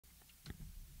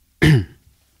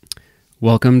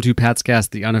Welcome to Pat's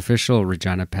Cast, the unofficial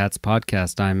Regina Pats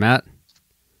podcast. I'm Matt.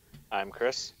 I'm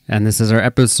Chris. And this is our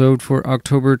episode for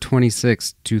October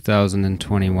 26,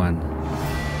 2021.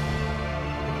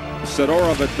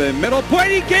 Sidorov at the middle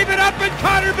point. He gave it up, and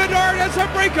Connor Bedard has a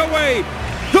breakaway.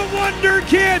 The Wonder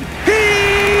Kid.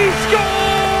 He scores!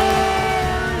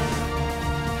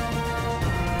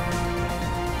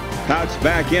 Pats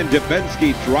back in.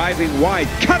 Dubinksy driving wide,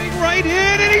 cutting right in,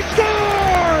 and he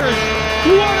scores!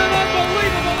 What an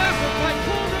unbelievable effort by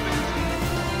Paul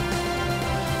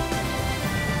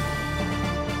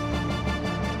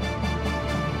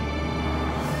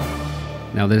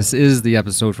Dubinksy. Now, this is the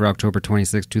episode for October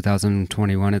 26,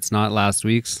 2021. It's not last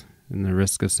week's, and the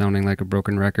risk of sounding like a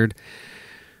broken record.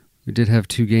 We did have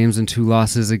 2 games and 2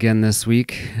 losses again this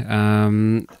week.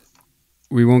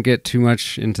 We won't get too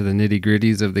much into the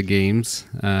nitty-gritties of the games.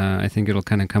 I think it'll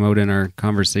kind of come out in our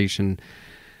conversation,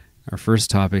 our first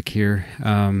topic here.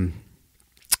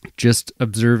 Just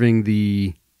observing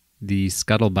the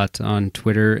scuttlebutt on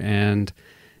Twitter and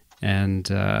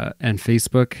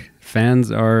Facebook.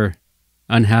 Fans are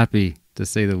unhappy, to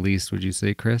say the least. Would you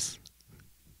say, Chris?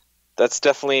 That's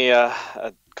definitely a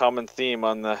common theme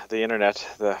on the internet.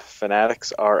 The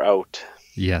fanatics are out.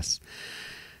 Yes.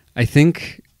 I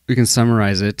think we can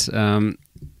summarize it.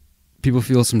 People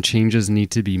feel some changes need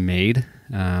to be made.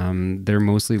 They're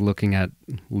mostly looking at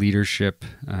leadership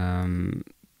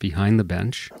behind the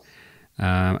bench.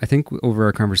 I think over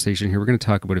our conversation here, we're going to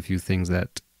talk about a few things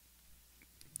that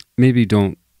maybe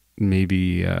don't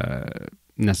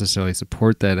necessarily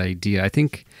support that idea. I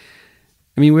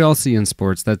mean, we all see in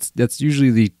sports that's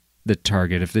usually the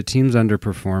target. If the team's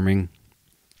underperforming,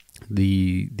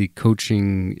 the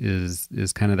coaching is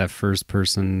kind of that first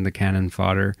person, the cannon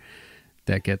fodder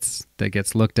that gets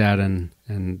looked at and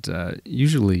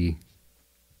usually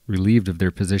relieved of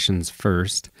their positions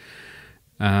first.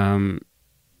 So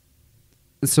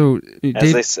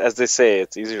as they say,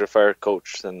 it's easier to fire a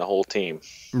coach than the whole team.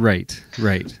 Right.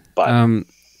 But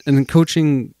And then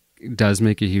coaching does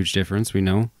make a huge difference. We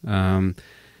know.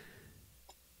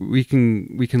 We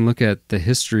can look at the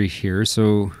history here.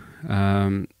 So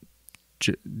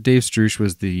Dave Struch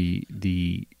was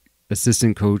the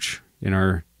assistant coach in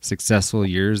our successful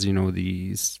years. You know,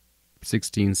 the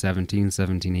 16, 17,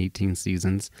 17, 18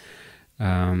 seasons.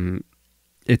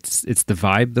 It's the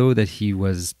vibe though that he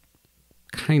was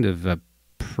kind of a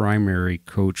primary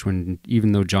coach when,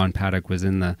 even though John Paddock was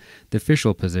in the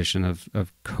official position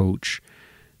of coach,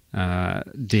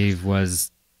 Dave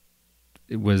was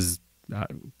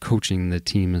coaching the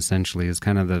team essentially. Is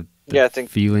kind of the I think,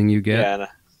 feeling you get. Yeah,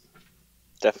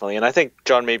 definitely. And I think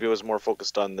John maybe was more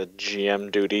focused on the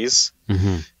GM duties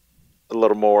a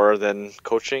little more than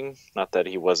coaching. Not that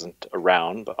he wasn't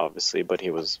around, but obviously, but he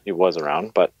was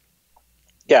around. But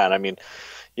yeah, and I mean,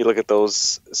 you look at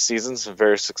those seasons,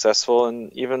 very successful,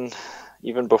 and even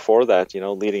before that,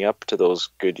 leading up to those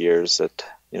good years, that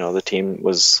the team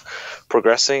was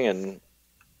progressing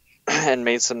and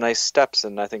made some nice steps.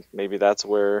 And I think maybe that's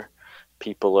where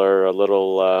people are a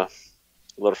little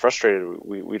frustrated.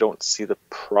 We don't see the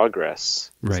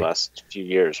progress these last few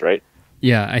years, right?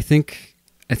 Yeah, I think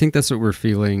that's what we're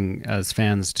feeling as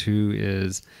fans too.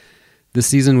 Is the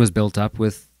season was built up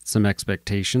with some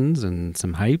expectations and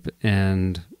some hype,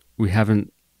 and we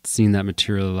haven't seen that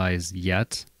materialize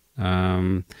yet.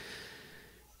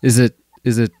 Is it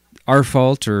our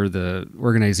fault or the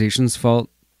organization's fault?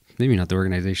 Maybe not the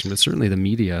organization, but certainly the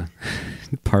media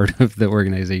part of the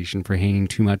organization for hanging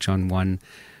too much on one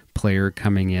player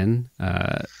coming in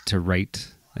to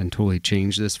write and totally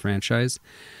change this franchise.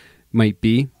 Might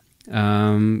be.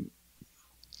 But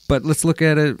let's look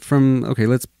at it from,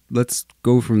 let's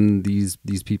go from these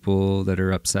people that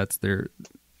are upset, their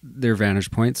vantage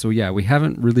point. So yeah, we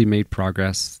haven't really made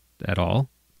progress at all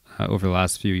over the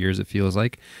last few years, it feels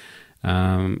like.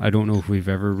 I don't know if we've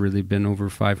ever really been over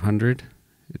 500.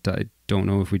 I don't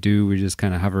know if we do. We just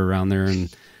kind of hover around there and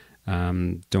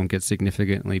don't get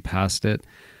significantly past it.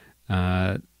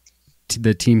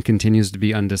 The team continues to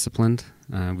be undisciplined.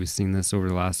 We've seen this over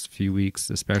the last few weeks,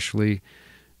 especially.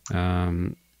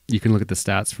 You can look at the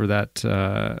stats for that.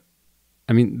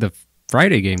 I mean, the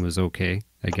Friday game was okay,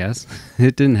 I guess.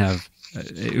 It didn't have...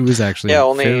 It was actually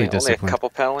fairly disciplined. Only a couple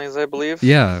penalties, I believe.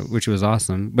 Yeah, which was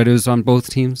awesome. But it was on both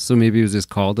teams, so maybe it was just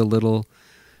called a little...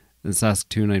 And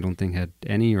Saskatoon, I don't think, had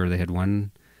any, or they had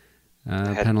one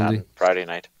penalty. None Friday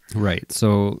night. Right,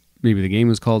 so maybe the game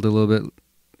was called a little bit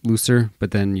looser, but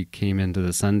then you came into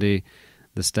the Sunday.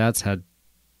 The stats had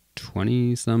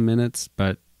 20-some minutes,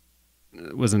 but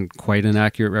it wasn't quite an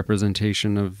accurate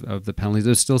representation of the penalties. It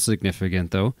was still significant,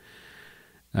 though.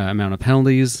 Amount of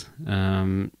penalties.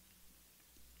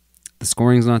 the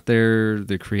scoring's not there.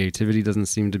 The creativity doesn't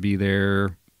seem to be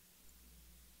there.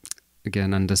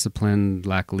 Again, undisciplined,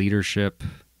 lack leadership.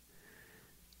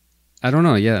 I don't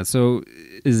know. Yeah. So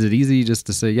is it easy just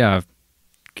to say, yeah,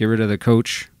 get rid of the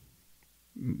coach?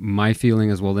 My feeling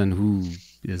is, well, then who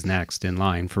is next in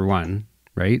line for one,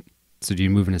 right? So do you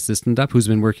move an assistant up who's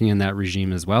been working in that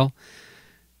regime as well?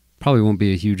 Probably won't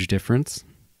be a huge difference,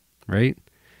 right?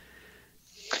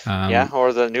 Yeah,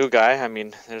 or the new guy. I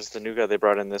mean, there's the new guy they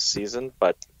brought in this season,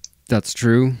 but that's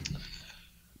true.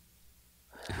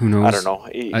 Who knows? I don't know.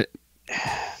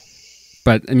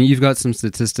 But I mean, you've got some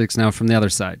statistics now from the other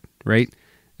side, right?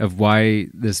 Of why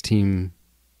this team,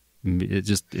 it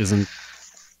just isn't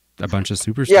a bunch of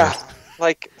superstars. Yeah,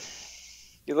 like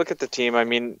you look at the team. I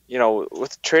mean,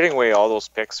 with trading away all those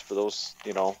picks for those,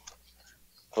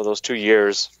 for those 2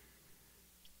 years,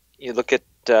 you look at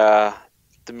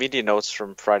the media notes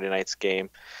from Friday night's game.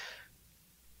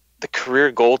 The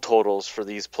career goal totals for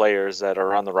these players that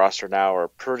are on the roster now are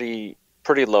pretty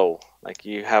low. Like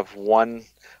you have one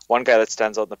guy that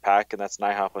stands out in the pack, and that's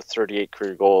Nyhoff with 38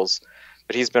 career goals.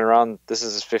 But he's been around. This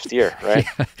is his 5th year, right?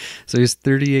 Yeah. So he has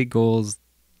 38 goals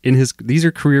in his. These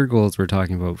are career goals we're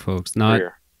talking about, folks. Not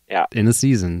career. Yeah. In a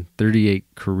season. 38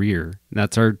 career.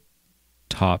 That's our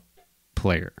top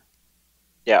player.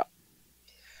 Yeah.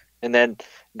 And then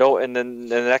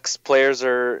the next players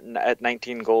are at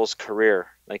 19 goals career.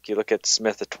 Like you look at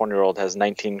Smith, a 20-year-old, has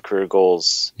 19 career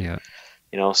goals. Yeah.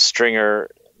 Stringer,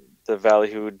 the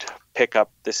Valleyhood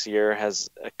pickup this year, has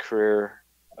a career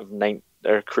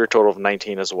total of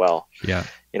 19 as well. Yeah.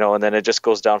 And then it just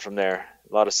goes down from there.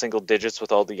 A lot of single digits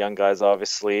with all the young guys,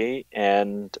 obviously,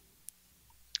 and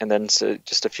then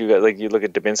just a few guys. Like you look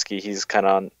at Dubinksy, he's kind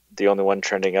of the only one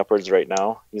trending upwards right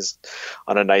now. He's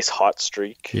on a nice hot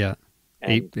streak. Yeah.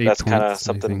 And that's kind of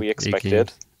something we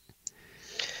expected,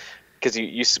 because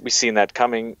we seen that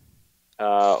coming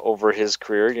over his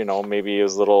career. Maybe it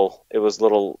was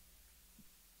little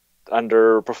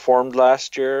underperformed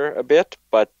last year a bit,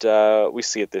 but we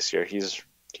see it this year.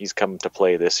 He's come to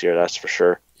play this year, that's for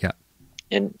sure. Yeah.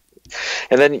 And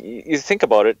then you think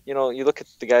about it, you look at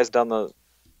the guys down the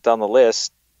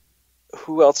list.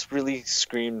 Who else really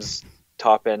screams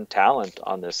top end talent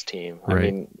on this team? Right. I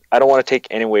mean, I don't want to take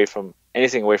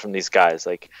anything away from these guys.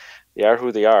 Like, they are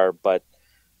who they are, but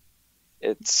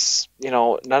it's,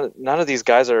 none of these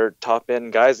guys are top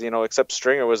end guys, except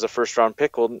Stringer was a first round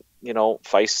pick. Well,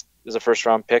 Feist is a first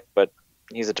round pick, but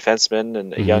he's a defenseman,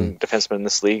 and a young defenseman in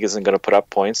this league isn't going to put up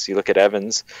points. You look at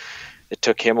Evans, it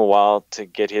took him a while to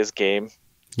get his game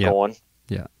going.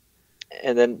 Yeah.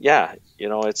 And then,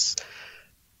 it's,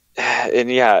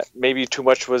 maybe too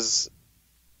much was,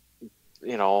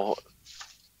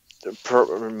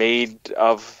 made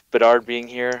of Bedard being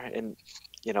here, and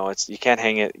you can't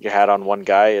hang your hat on one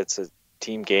guy. It's a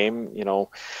team game.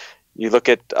 You look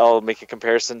at, I'll make a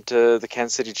comparison to the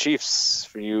Kansas City Chiefs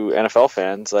for you NFL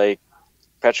fans. Like,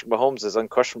 Patrick Mahomes is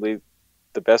unquestionably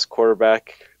the best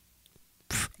quarterback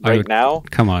now.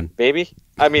 Come on, maybe.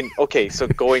 I mean, okay, so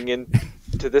going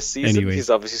into this season, he's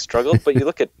obviously struggled, but you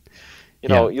look at,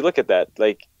 you look at that,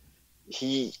 like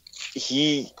he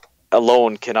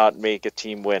alone cannot make a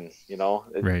team win.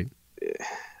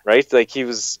 Right? Like he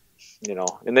was.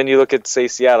 And then you look at, say,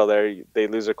 Seattle. They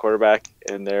lose a quarterback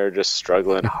and they're just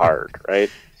struggling hard, right?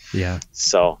 Yeah.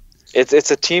 So it's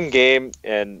a team game,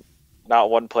 and not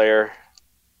one player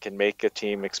can make a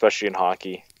team, especially in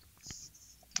hockey.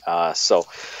 I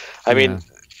mean,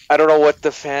 I don't know what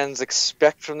the fans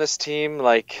expect from this team.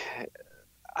 Like,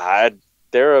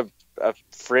 they're a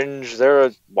fringe, they're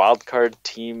a wild card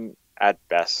team at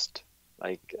best.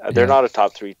 Like, they're not a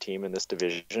top 3 team in this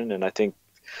division, and I think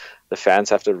the fans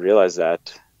have to realize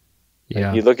that. Yeah.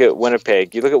 Like, you look at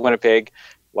Winnipeg,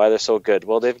 why they're so good.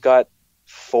 Well, they've got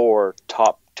 4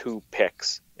 top 2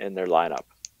 picks in their lineup.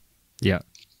 Yeah.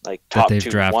 Like top 2,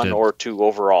 drafted. 1 or 2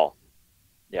 overall.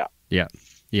 Yeah. Yeah.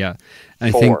 Yeah.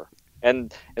 4.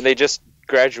 And they just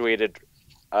graduated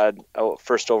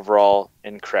first overall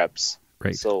in Krebs.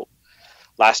 Right. So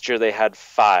last year they had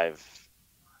 5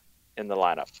 in the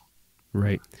lineup.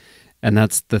 Right. And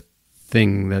that's the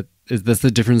thing that's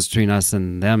the difference between us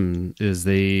and them, is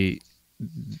they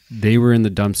were in the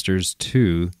dumpsters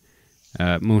too,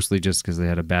 mostly just because they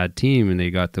had a bad team and they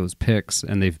got those picks,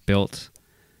 and they've built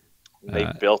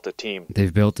a team.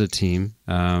 They've built a team,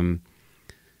 kind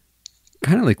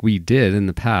of like we did in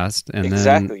the past. And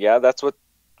exactly, yeah. That's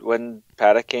when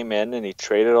Paddock came in and he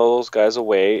traded all those guys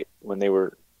away when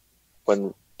the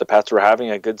Pats were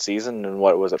having a good season, and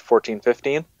what was it,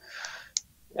 14-15,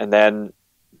 and then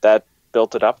that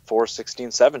built it up for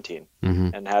 16-17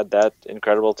 and had that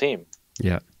incredible team.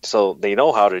 Yeah. So they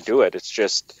know how to do it. It's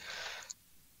just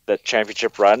that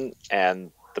championship run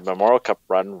and the Memorial Cup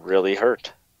run really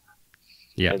hurt.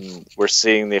 Yeah. And we're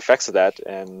seeing the effects of that,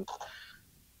 and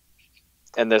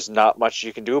there's not much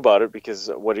you can do about it, because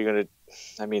what are you going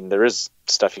to, I mean, there is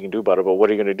stuff you can do about it, but what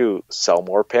are you going to do? Sell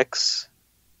more picks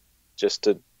just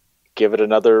to give it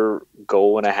another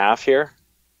go and a half here?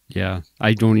 Yeah.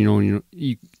 I don't,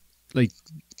 like,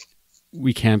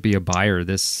 we can't be a buyer at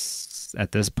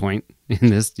this point in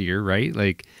this year, right?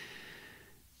 Like,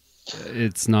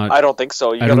 it's not. I don't think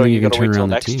so. You got to wait till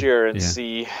next year and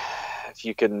see if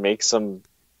you can make some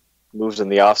moves in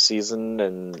the off season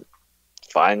and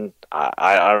find.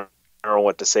 I don't know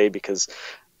what to say, because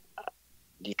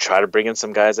you try to bring in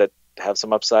some guys that have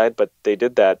some upside, but they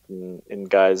did that in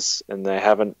guys, and they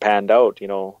haven't panned out.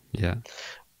 Yeah.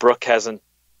 Brooke hasn't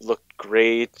looked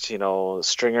great.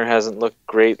 Stringer hasn't looked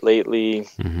great lately.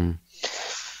 Mm-hmm.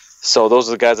 So those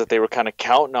are the guys that they were kind of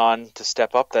counting on to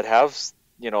step up, that have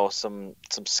some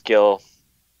skill,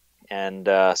 and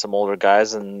some older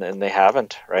guys, and they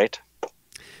haven't, right?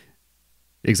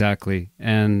 Exactly.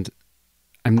 And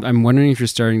I'm wondering if you're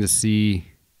starting to see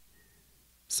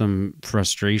some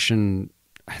frustration.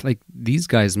 Like, these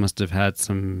guys must have had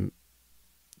some.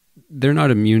 They're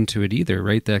not immune to it either,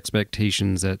 right? The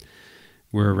expectations that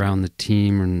were around the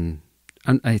team, and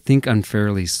I think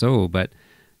unfairly so. But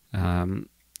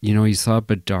you saw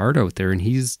Bedard out there, and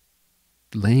he's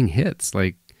laying hits,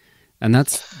 like, and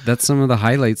that's some of the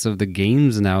highlights of the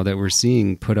games now that we're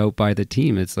seeing put out by the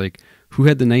team. It's like, who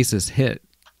had the nicest hit,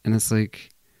 and it's like,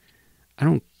 I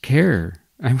don't care.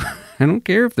 I don't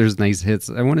care if there's nice hits.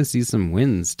 I want to see some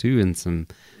wins too, and some.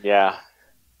 Yeah.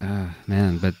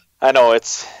 Man, but I know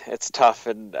it's tough,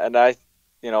 and I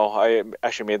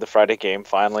actually made the Friday game.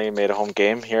 Finally made a home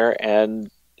game here,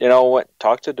 and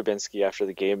talked to Dubinksy after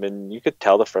the game, and you could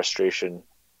tell the frustration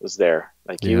was there.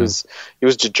 Like, he was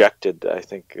dejected, I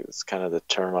think is kind of the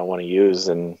term I want to use,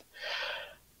 and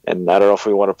I don't know if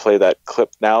we want to play that clip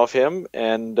now of him.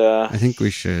 And I think we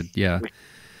should, yeah.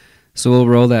 So we'll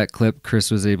roll that clip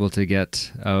Chris was able to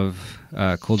get of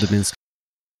Cole Dubinksy.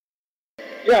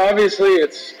 Yeah, obviously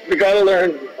we got to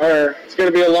learn. It's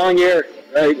going to be a long year,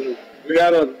 right? And we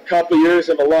got a couple years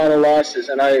of a lot of losses,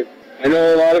 and I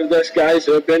know a lot of us guys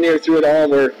who have been here through it all.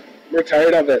 We're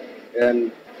tired of it,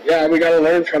 and yeah, we got to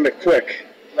learn from it quick.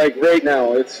 Like, right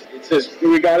now, it's just,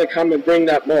 we got to come and bring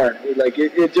that more. Like,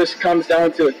 it just comes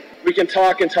down to, we can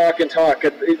talk and talk and talk.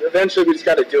 Eventually, we just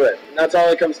got to do it. And that's all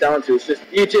it comes down to. It's just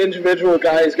each individual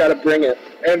guy has got to bring it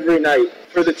every night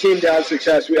for the team to have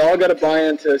success. We all got to buy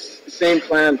into the same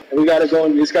plan, and we got to go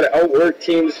and we just got to outwork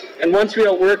teams. And once we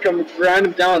outwork them, grind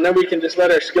them down, then we can just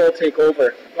let our skill take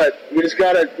over. But we just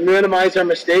got to minimize our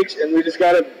mistakes, and we just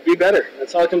got to be better.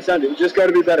 That's all it comes down to. We just got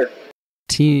to be better.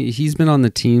 He's been on the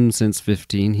team since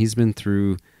 15. He's been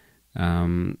through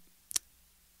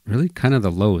really kind of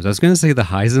the lows. I was going to say the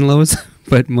highs and lows,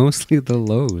 but mostly the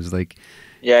lows. Like,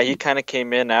 yeah, he kind of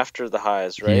came in after the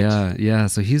highs, right? Yeah.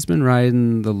 So he's been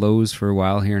riding the lows for a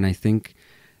while here, and I think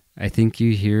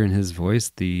you hear in his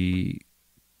voice the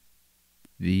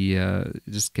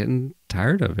just getting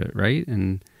tired of it, right?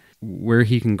 And where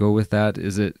he can go with that,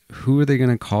 is it, who are they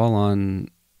going to call on,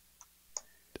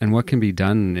 and what can be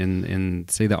done in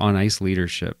say the on ice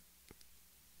leadership?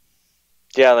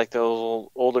 Yeah, like those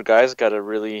older guys got to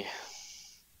really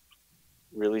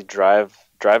drive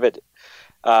it.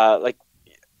 Like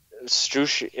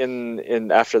Strush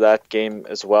in after that game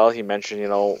as well, he mentioned,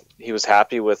 he was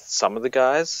happy with some of the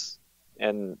guys,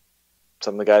 and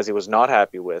some of the guys he was not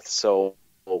happy with. So,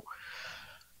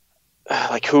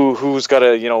 like, who's got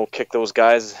to kick those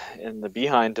guys in the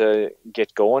behind to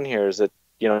get going here? Is it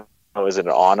is it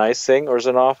an on ice thing, or is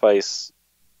it an off ice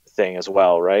thing as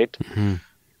well, right? Mm-hmm.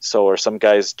 So are some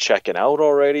guys checking out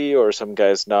already, or some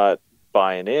guys not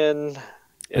buying in?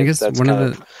 I guess that's one kind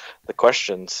of the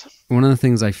questions. One of the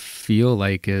things I feel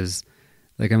like is,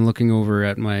 like, I'm looking over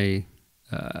at my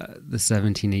the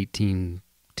 17-18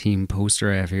 team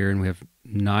poster I have here, and we have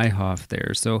Nyhoff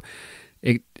there. So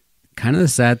it kind of, the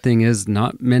sad thing is,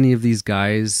 not many of these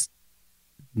guys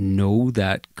know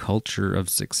that culture of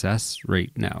success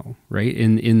right now, right?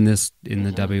 In the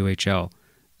WHL.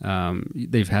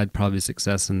 They've had probably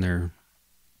success in their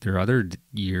other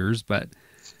years, but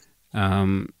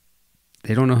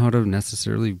they don't know how to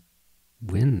necessarily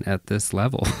win at this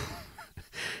level.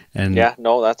 And yeah,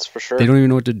 no, that's for sure. They don't even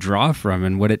know what to draw from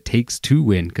and what it takes to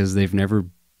win, because they've never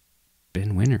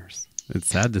been winners. It's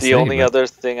sad to say. The only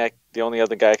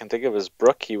other guy I can think of is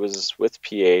Brooke. He was with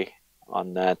PA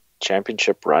on that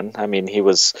championship run. I mean, he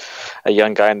was a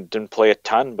young guy and didn't play a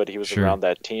ton, but he was Sure. around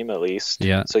that team at least.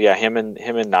 Yeah. So yeah, him and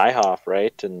Nyhoff,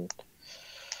 right? And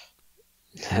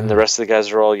and the rest of the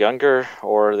guys are all younger,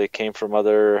 or they came from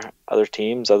other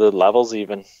teams, other levels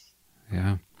even.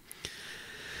 Yeah.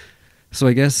 So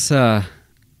I guess what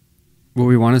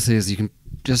we want to say is you can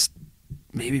just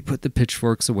maybe put the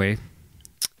pitchforks away.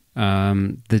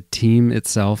 The team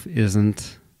itself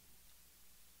isn't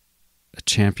a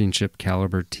championship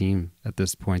caliber team at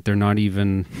this point. They're not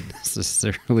even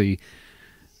necessarily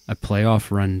a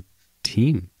playoff run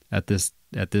team at this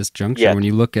juncture. Yet. When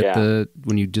you look at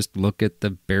when you just look at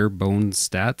the bare bones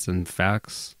stats and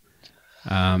facts,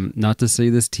 not to say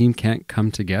this team can't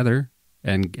come together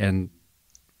and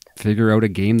figure out a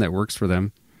game that works for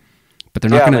them, but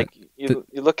they're not going to.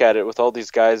 You look at it with all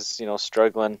these guys,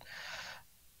 struggling.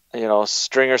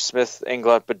 Stringer, Smith,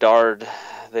 Englot, Bedard,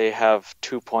 they have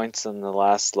 2 points in the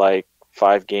last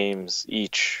 5 games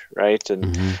each, right?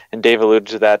 And and Dave alluded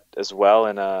to that as well.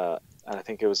 And I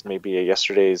think it was maybe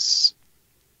yesterday's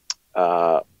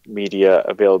media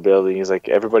availability. He's like,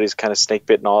 everybody's kind of snake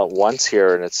bitten all at once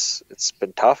here, and it's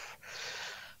been tough.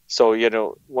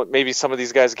 So maybe some of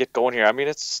these guys get going here. I mean,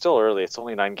 it's still early. It's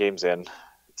only 9 games in.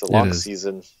 It's a long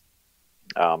season.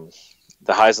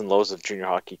 The highs and lows of junior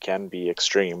hockey can be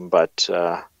extreme, but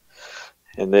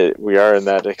we are in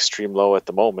that extreme low at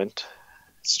the moment.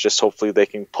 It's just hopefully they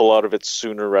can pull out of it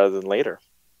sooner rather than later.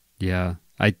 Yeah,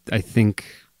 I think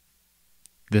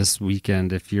this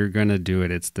weekend, if you're going to do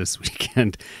it, it's this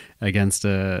weekend against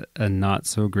a not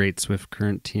so great Swift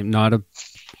Current team. Not a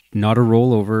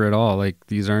rollover at all.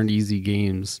 These aren't easy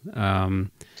games.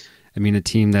 I mean, a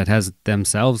team that has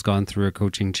themselves gone through a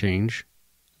coaching change.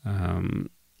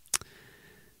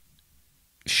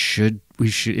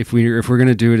 If we're going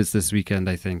to do it, it's this weekend.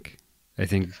 I think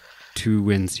 2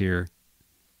 wins here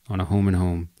on a home and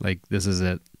home. This is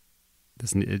it.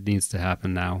 It needs to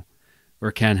happen now,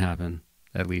 or can happen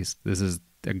at least. This is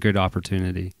a good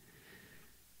opportunity.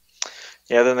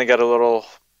 Yeah. Then they got a little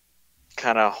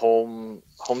kind of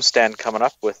homestand coming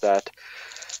up with that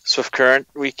Swift Current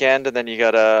weekend, and then you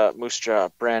got Moose Jaw,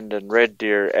 Brandon, Red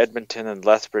Deer, Edmonton, and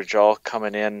Lethbridge all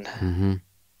coming in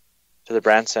to the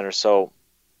Brand Center. So,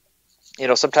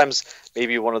 sometimes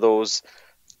maybe one of those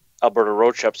Alberta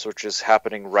road trips, which is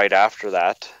happening right after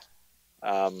that,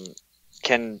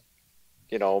 can,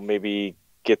 maybe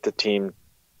get the team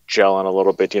gelling a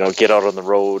little bit, get out on the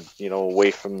road,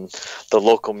 away from the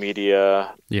local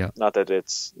media. Yeah. Not that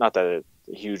it's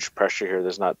huge pressure here.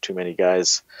 There's not too many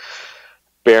guys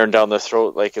bearing down their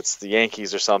throat like it's the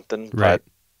Yankees or something. Right.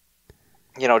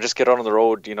 But, just get out on the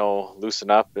road,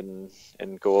 loosen up and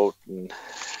go out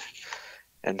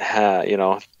and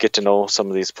get to know some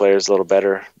of these players a little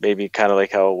better. Maybe kind of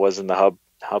like how it was in the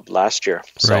hub last year.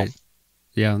 So. Right.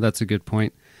 Yeah, that's a good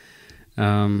point.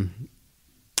 Yeah,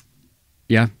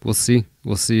 we'll see.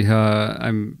 We'll see.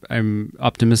 I'm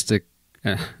optimistic.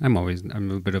 I'm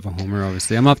a bit of a homer,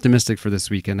 obviously. I'm optimistic for this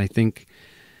weekend. I think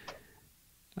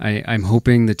I'm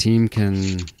hoping the team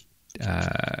can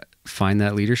find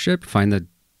that leadership, find the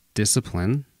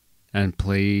discipline, and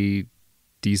play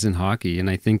decent hockey. And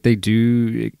I think they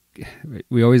do.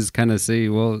 We always kind of say,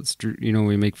 well,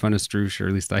 we make fun of Strush, or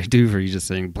at least I do, for you just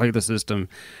saying play the system.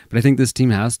 But I think this team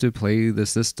has to play the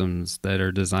systems that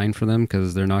are designed for them,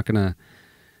 because they're not gonna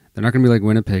be like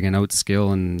Winnipeg and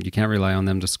outskill, and you can't rely on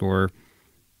them to score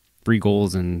 3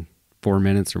 goals in 4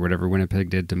 minutes or whatever Winnipeg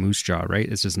did to Moose Jaw, right?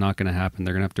 It's just not going to happen.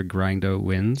 They're going to have to grind out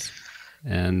wins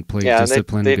and play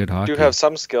disciplined, good hockey. They do have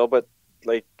some skill, but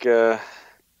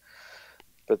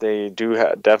but they do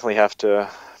definitely have to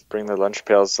bring their lunch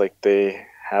pails like they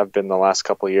have been the last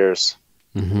couple of years.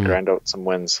 Grind out some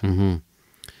wins.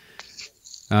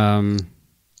 All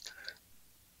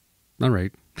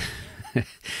right.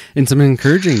 In some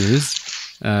encouraging news,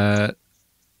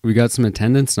 we got some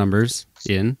attendance numbers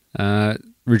in.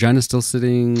 Regina's still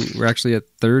sitting. We're actually at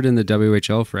 3rd in the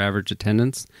WHL for average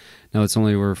attendance. Now it's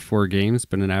only we're 4 games,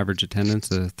 but an average attendance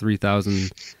of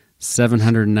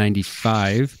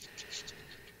 3,795.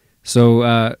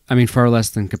 So, far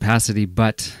less than capacity,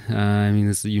 but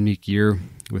this is a unique year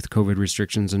with COVID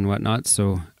restrictions and whatnot.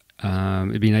 So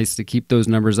it'd be nice to keep those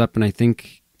numbers up, and I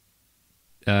think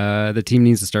the team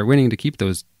needs to start winning to keep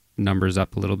those numbers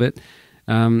up a little bit.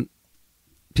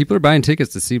 People are buying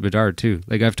tickets to see Bedard too.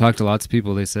 I've talked to lots of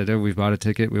people. They said, "Oh, we've bought a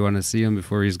ticket. We want to see him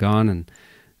before he's gone and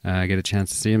get a chance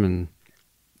to see him."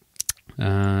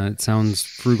 And it sounds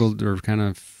frugal or kind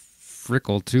of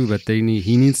frickle too, but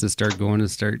he needs to start going to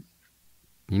start.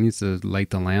 He needs to light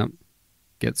the lamp,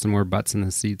 get some more butts in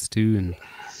the seats too,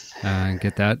 and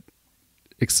get that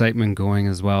excitement going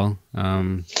as well.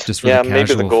 Just for the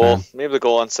casual fan. Maybe the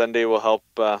goal on Sunday will help.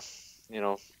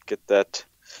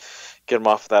 Get him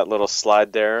off that little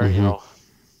slide there.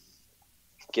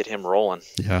 Get him rolling.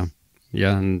 Yeah,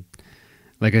 Yeah, and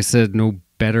like I said, no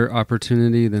better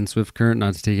opportunity than Swift Current,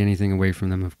 not to take anything away from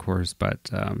them, of course, but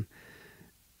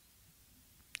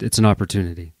it's an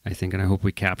opportunity, I think, and I hope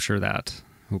we capture that.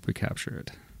 Hope we capture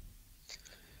it.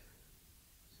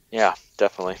 Yeah,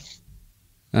 definitely.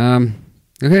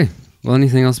 Okay. Well,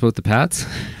 anything else about the Pats?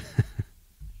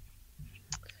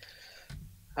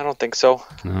 I don't think so.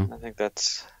 No.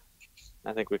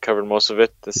 I think we covered most of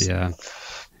it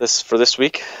for this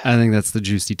week. I think that's the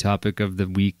juicy topic of the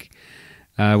week.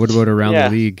 What about around the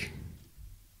league?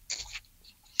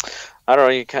 I don't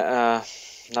know. You can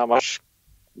not much.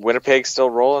 Winnipeg still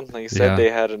rolling. Like you said, they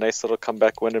had a nice little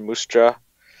comeback win in Moose Jaw.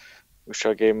 Moose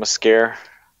Jaw gave them a scare,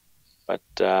 but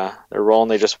they're rolling.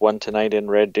 They just won tonight in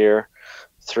Red Deer,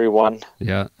 3-1.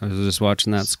 Yeah, I was just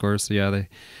watching that score. So yeah,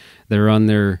 they're on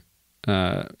their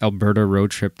Alberta road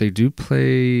trip. They do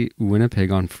play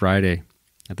Winnipeg on Friday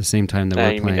at the same time that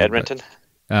we're you playing. Mean Edmonton?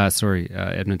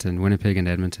 Edmonton, Winnipeg and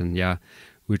Edmonton. Yeah,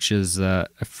 which is a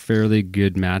fairly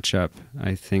good matchup.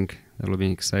 I think that'll be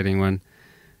an exciting one.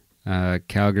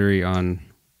 Calgary on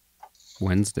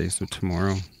Wednesday, so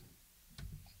tomorrow.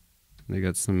 They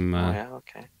got some.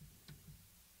 Okay.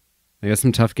 They got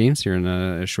some tough games here in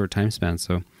a short time span.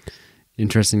 So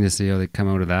interesting to see how they come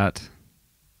out of that.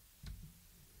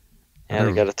 Yeah,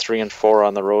 they got a 3-4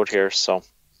 on the road here. So,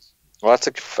 well, that's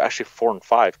actually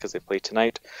 4-5 because they play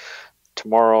tonight,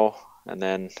 tomorrow, and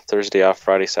then Thursday off,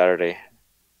 Friday, Saturday,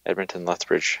 Edmonton,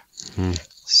 Lethbridge.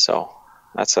 So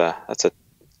that's a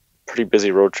pretty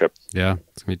busy road trip. Yeah,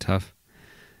 it's gonna be tough.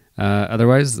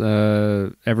 Otherwise,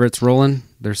 Everett's rolling.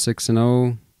 They're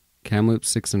 6-0.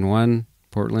 Kamloops 6-1.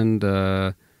 Portland.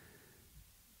 That's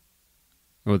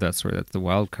the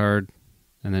wild card,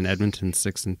 and then Edmonton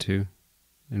 6-2.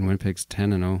 And Winnipeg's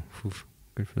 10-0. Oof,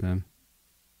 good for them.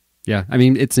 Yeah, I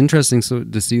mean, it's interesting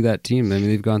to see that team. I mean,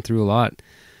 they've gone through a lot.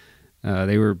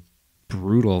 They were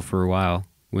brutal for a while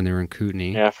when they were in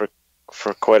Kootenay. Yeah, for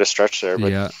quite a stretch there.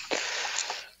 But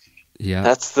yeah.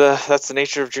 That's the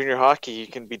nature of junior hockey. You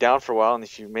can be down for a while, and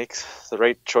if you make the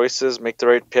right choices, make the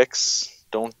right picks,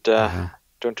 don't do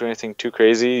anything too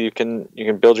crazy, you can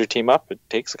build your team up. It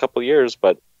takes a couple of years,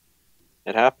 but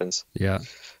it happens. Yeah,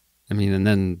 I mean, and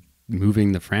then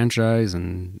moving the franchise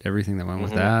and everything that went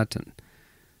with that, and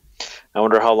I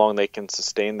wonder how long they can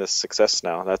sustain this success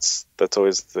now. That's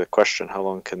always the question. How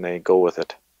long can they go with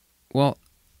it? Well,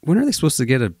 when are they supposed to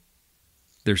get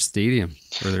their stadium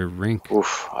or their rink?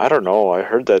 Oof, I don't know. I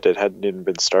heard that it hadn't even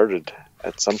been started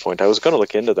at some point. I was going to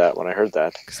look into that when I heard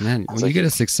that. Because man, when you get a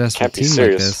successful team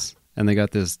like this, and they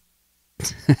got this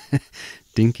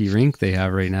dinky rink they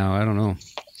have right now, I don't know.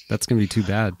 That's going to be too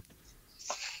bad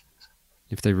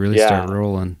if they really start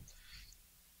rolling.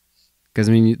 Because,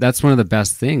 I mean, that's one of the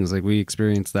best things. Like, we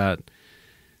experienced that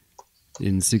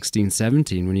in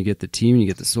 16-17 when you get the team, you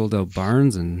get the sold-out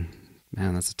barns, and,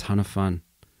 man, that's a ton of fun.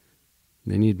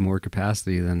 They need more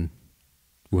capacity than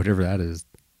whatever that is,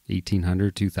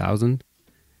 1,800, 2,000.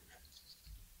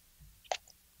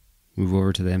 Move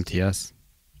over to the MTS.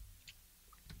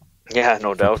 Yeah,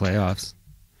 no doubt. Playoffs.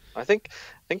 I think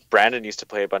Brandon used to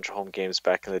play a bunch of home games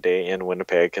back in the day in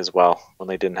Winnipeg as well when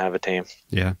they didn't have a team.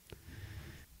 Yeah.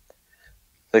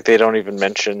 Like, they don't even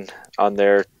mention on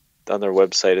their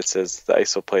website, it says the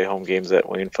ISO play home games at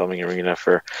Wayne Fleming Arena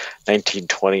for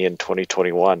 1920 and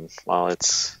 2021. Well,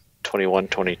 it's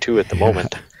 21-22 at the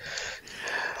moment.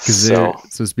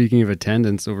 So speaking of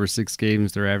attendance, over 6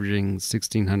 games, they're averaging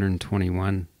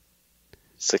 1,621.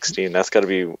 16. That's got to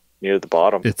be near the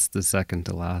bottom. It's the second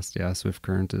to last. Yeah, Swift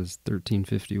Current is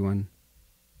 1351.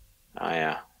 Oh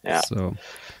yeah. So,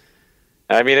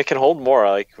 I mean, it can hold more.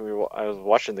 Like, I was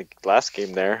watching the last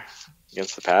game there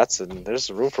against the Pats, and there's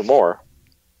room for more.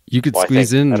 You could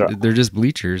squeeze in. They're just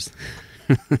bleachers.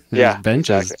 Yeah,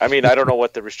 benches. Exactly. I mean, I don't know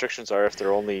what the restrictions are, if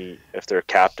they're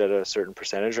capped at a certain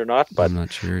percentage or not. But I'm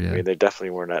not sure yet. I mean, they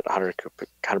definitely weren't at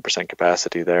 100%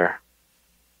 capacity there.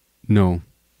 No,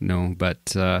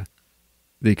 but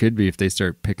they could be if they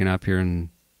start picking up here and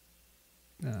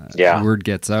word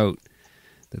gets out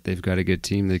that they've got a good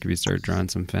team. They could start drawing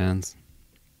some fans.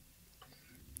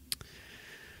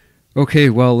 Okay,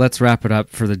 well, let's wrap it up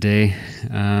for the day.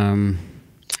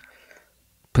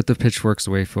 Put the pitchforks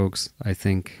away, folks. I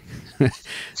think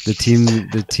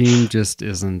the team just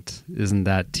isn't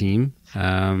that team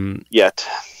yet.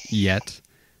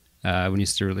 When you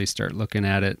really start looking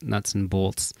at it, nuts and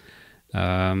bolts.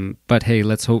 But hey,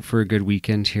 let's hope for a good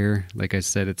weekend here. Like I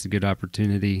said, it's a good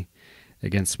opportunity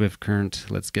against Swift Current.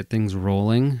 Let's get things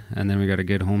rolling, and then we got a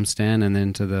good homestand, and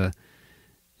then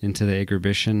into the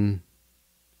Agribition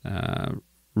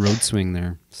road swing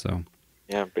there. So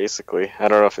Yeah, basically. I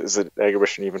don't know if is it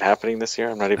Agribition even happening this year.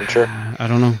 I'm not even sure. I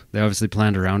don't know. They obviously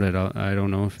planned around it. I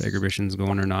don't know if Agribition's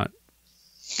going or not.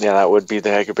 Yeah, that would be the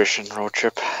Agribition road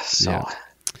trip. So. Yeah.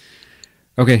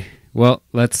 Okay. Well,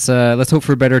 let's hope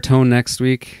for a better tone next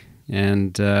week,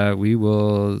 and we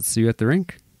will see you at the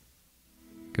rink.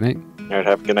 Good night. All right.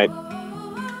 Have a good night.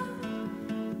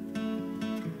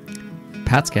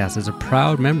 Patscast is a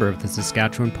proud member of the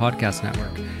Saskatchewan Podcast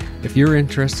Network. If you're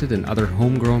interested in other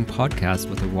homegrown podcasts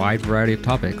with a wide variety of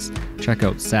topics, check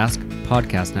out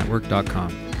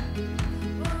saskpodcastnetwork.com.